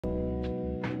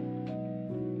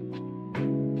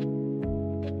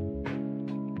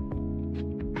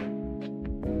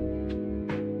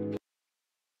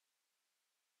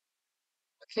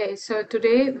Okay, so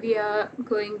today we are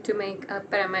going to make a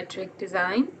parametric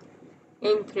design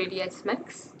in 3ds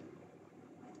Max.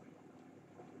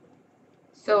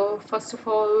 So first of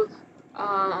all,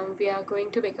 we are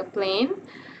going to make a plane.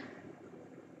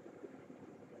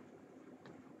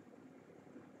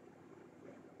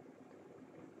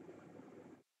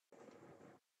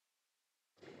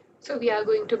 So we are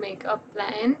going to make a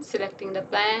plan, selecting the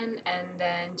plan and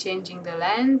then changing the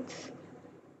length.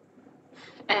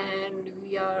 And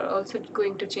we are also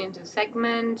going to change the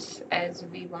segments as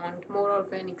we want more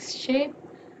organic shape.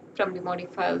 From the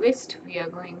modifier list, we are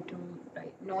going to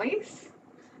write noise.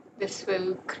 This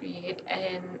will create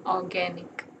an um,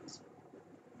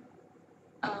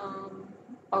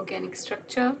 organic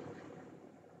structure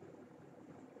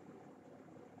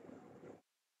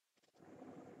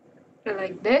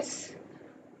like this.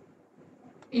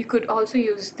 You could also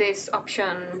use this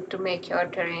option to make your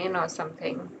terrain or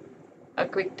something, a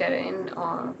quick terrain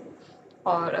or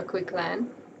a quick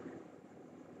land.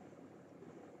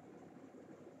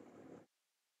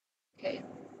 Okay,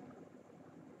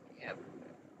 yep.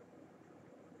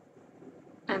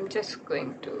 I'm just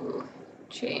going to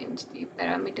change the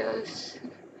parameters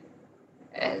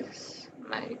as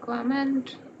my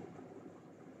requirement.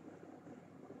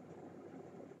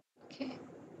 Okay,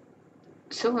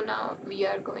 so now we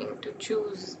are going to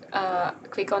choose,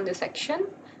 click on the section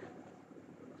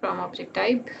from object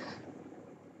type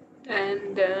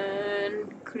and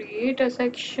then create a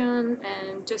section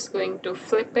and just going to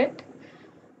flip it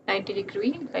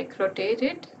 90-degree, like rotate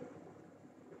it.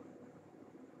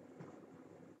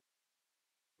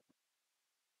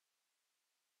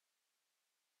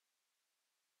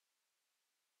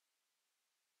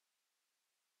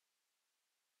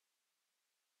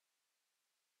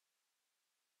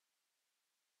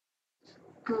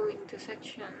 Moving the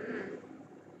section,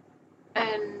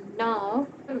 and now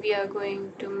we are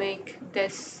going to make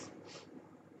this,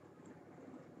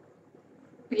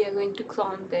 we are going to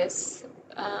clone this,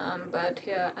 but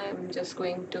here I'm just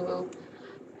going to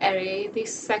array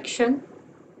this section,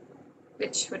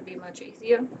 which would be much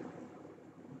easier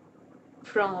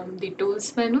from the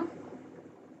tools menu.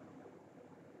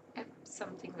 Yep,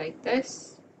 something like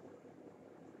this.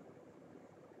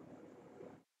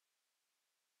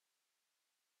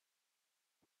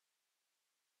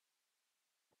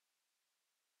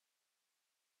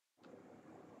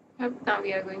 Yep, now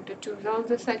we are going to choose all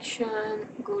the section,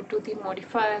 go to the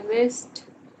modifier list.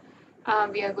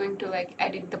 We are going to like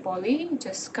edit the poly,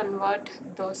 just convert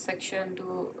those section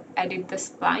to edit the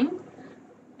spline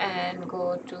and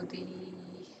go to the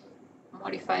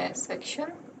modifier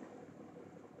section,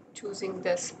 choosing the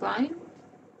spline.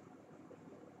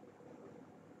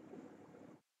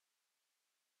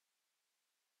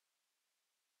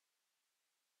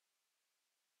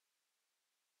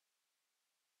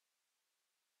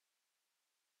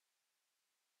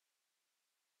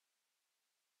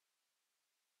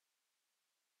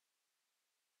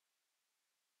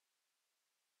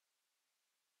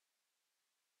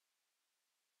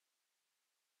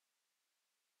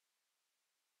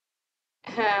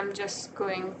 I'm just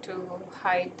going to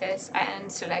hide this and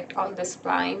select all the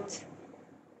splines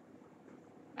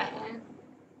and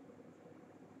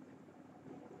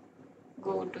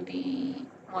go to the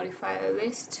modifier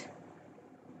list,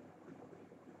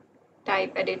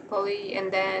 type edit poly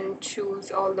and then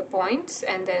choose all the points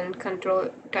and then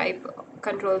type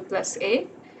control plus A.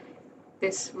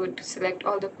 This would select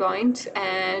all the points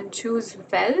and choose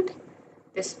weld.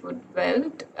 This would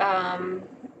weld.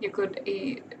 You could,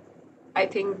 I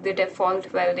think the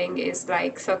default welding is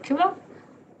like circular.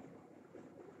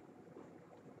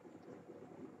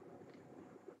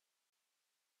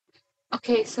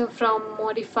 Okay, so from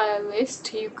modifier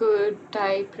list, you could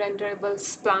type renderable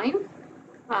spline,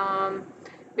 um,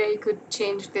 where you could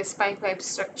change this pipe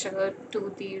structure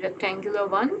to the rectangular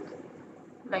one,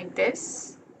 like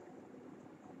this.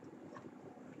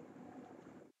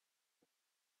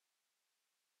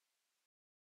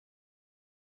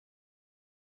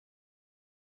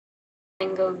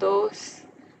 Angle those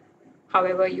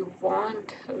however you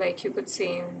want, like you could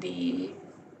say in the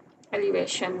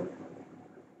elevation,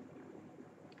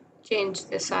 change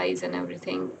the size and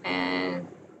everything, and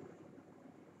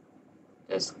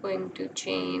just going to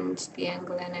change the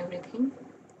angle and everything.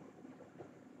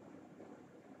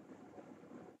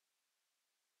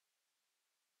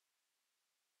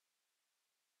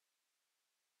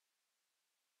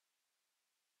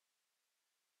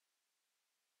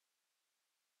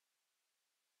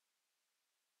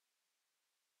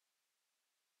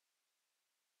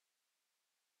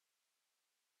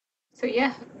 So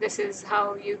yeah, this is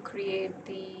how you create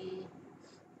the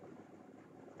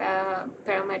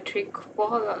parametric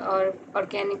wall or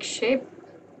organic shape.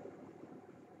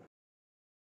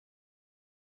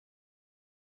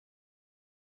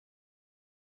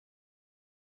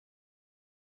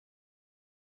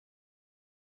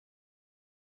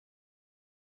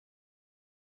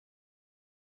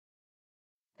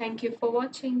 Thank you for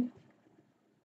watching.